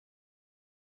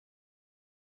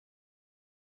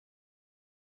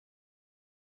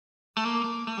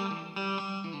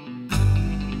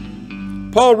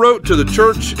Paul wrote to the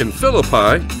church in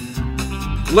Philippi,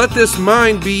 "Let this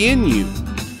mind be in you,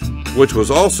 which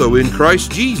was also in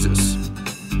Christ Jesus."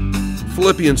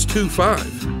 Philippians 2:5.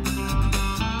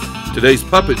 Today's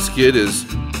puppet skit is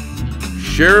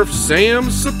Sheriff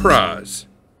Sam's Surprise.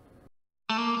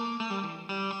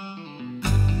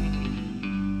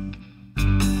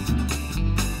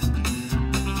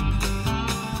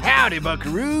 Howdy,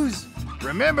 buckaroos.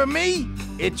 Remember me?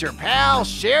 It's your pal,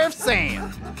 Sheriff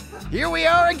Sam. Here we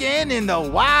are again in the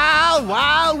wild,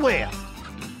 wild west.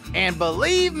 And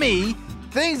believe me,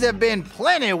 things have been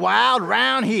plenty wild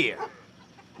round here.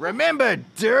 Remember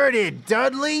Dirty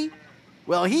Dudley?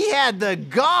 Well, he had the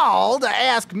gall to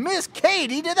ask Miss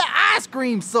Katie to the ice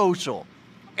cream social.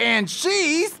 And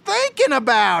she's thinking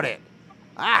about it.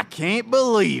 I can't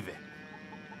believe it.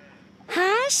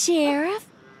 Hi, Sheriff.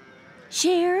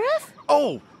 Sheriff?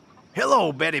 Oh,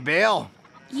 hello, Betty Belle.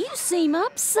 You seem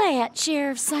upset,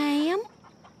 Sheriff Sam.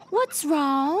 What's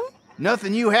wrong?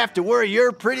 Nothing you have to worry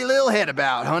your pretty little head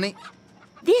about, honey.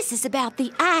 This is about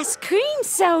the ice cream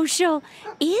social,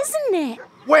 isn't it?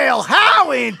 Well,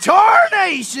 how in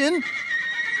tarnation?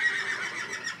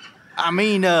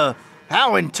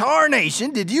 How in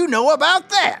tarnation did you know about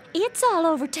that? It's all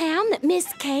over town that Miss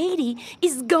Katie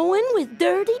is going with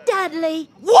Dirty Dudley.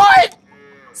 What?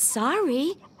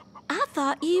 Sorry, I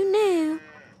thought you knew.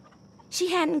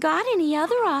 She hadn't got any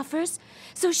other offers,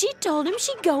 so she told him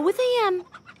she'd go with him.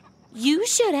 You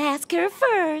should ask her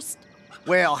first.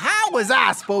 Well, how was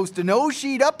I supposed to know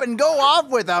she'd up and go off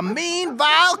with a mean,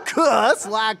 vile cuss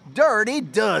like Dirty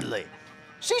Dudley?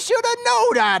 She should have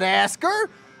knowed I'd ask her.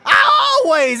 I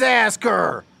always ask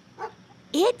her.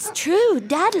 It's true,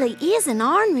 Dudley is an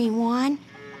ornery one.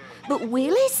 But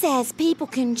Willie says people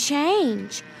can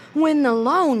change when the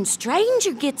lone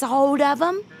stranger gets a hold of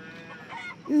them.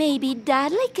 Maybe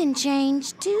Dudley can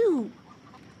change too.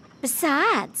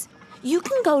 Besides, you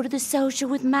can go to the social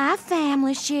with my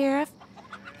family, Sheriff.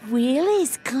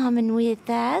 Willie's coming with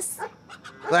us.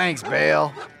 Thanks,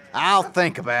 Belle. I'll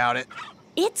think about it.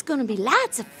 It's gonna be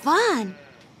lots of fun.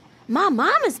 My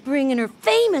mama's bringing her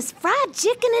famous fried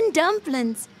chicken and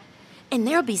dumplings. And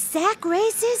there'll be sack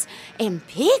races and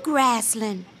pig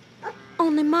wrestling.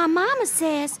 Only my mama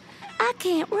says I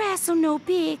can't wrestle no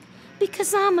pig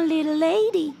because I'm a little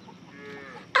lady.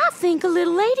 I think a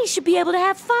little lady should be able to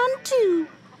have fun too.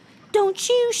 Don't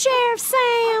you, Sheriff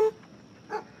Sam?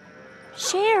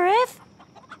 Sheriff?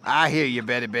 I hear you,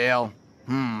 Betty Belle.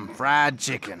 Fried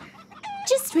chicken.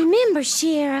 Just remember,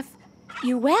 Sheriff,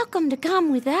 you're welcome to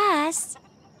come with us.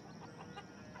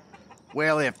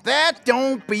 Well, if that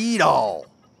don't beat all,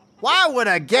 why would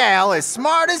a gal as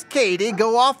smart as Katie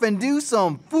go off and do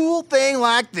some fool thing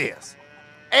like this?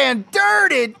 And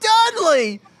Dirty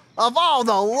Dudley, of all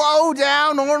the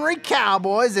low-down ornery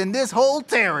cowboys in this whole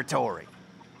territory.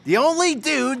 The only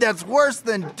dude that's worse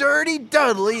than Dirty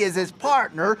Dudley is his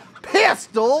partner,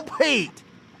 Pistol Pete.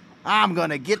 I'm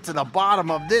gonna get to the bottom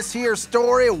of this here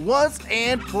story once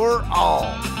and for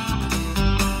all.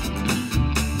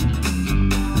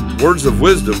 Words of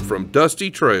wisdom from Dusty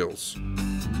Trails.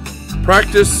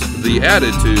 Practice the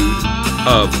attitude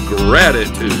of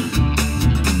gratitude.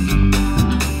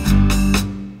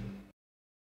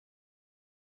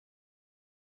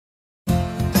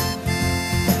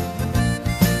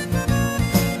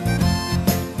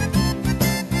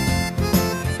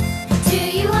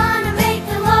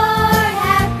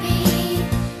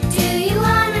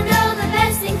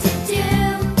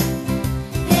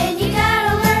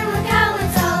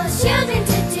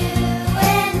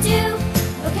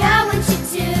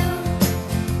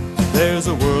 There's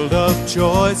a world of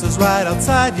choices right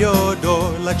outside your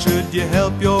door, like should you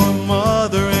help your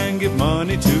mother and give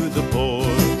money to the poor.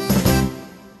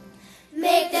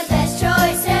 Make the best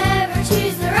choice ever,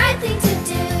 choose the right thing to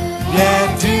do.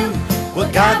 Yeah, do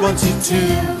what God wants you to.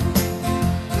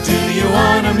 Do you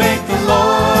want to make the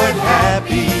Lord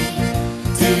happy?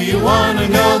 Do you want to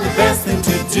know the best thing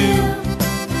to do?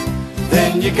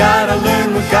 Then you gotta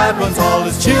learn what God wants all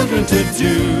His children to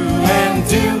do, and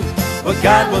do what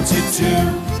God wants you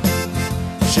to.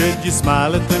 Should you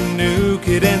smile at the new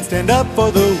kid and stand up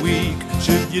for the weak?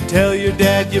 Should you tell your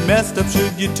dad you messed up?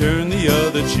 Should you turn the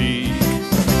other cheek?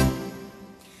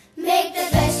 Make the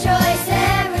best choice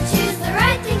ever, choose the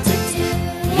right thing to do.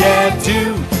 Yeah,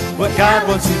 do what God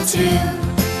wants you to.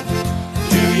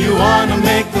 Do you want to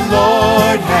make the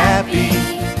Lord happy?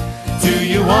 Do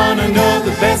you want to know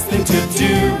the best thing to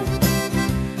do?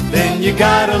 Then you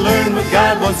gotta learn what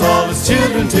God wants all His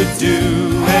children to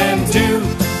do, and do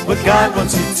what God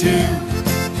wants you to.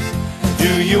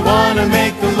 Do you want to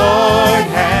make the Lord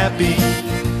happy?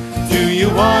 Do you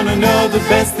want to know the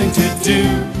best thing to do?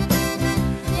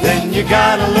 then you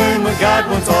gotta learn what God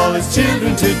wants all His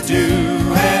children to do,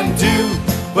 and do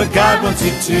what God wants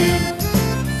you to.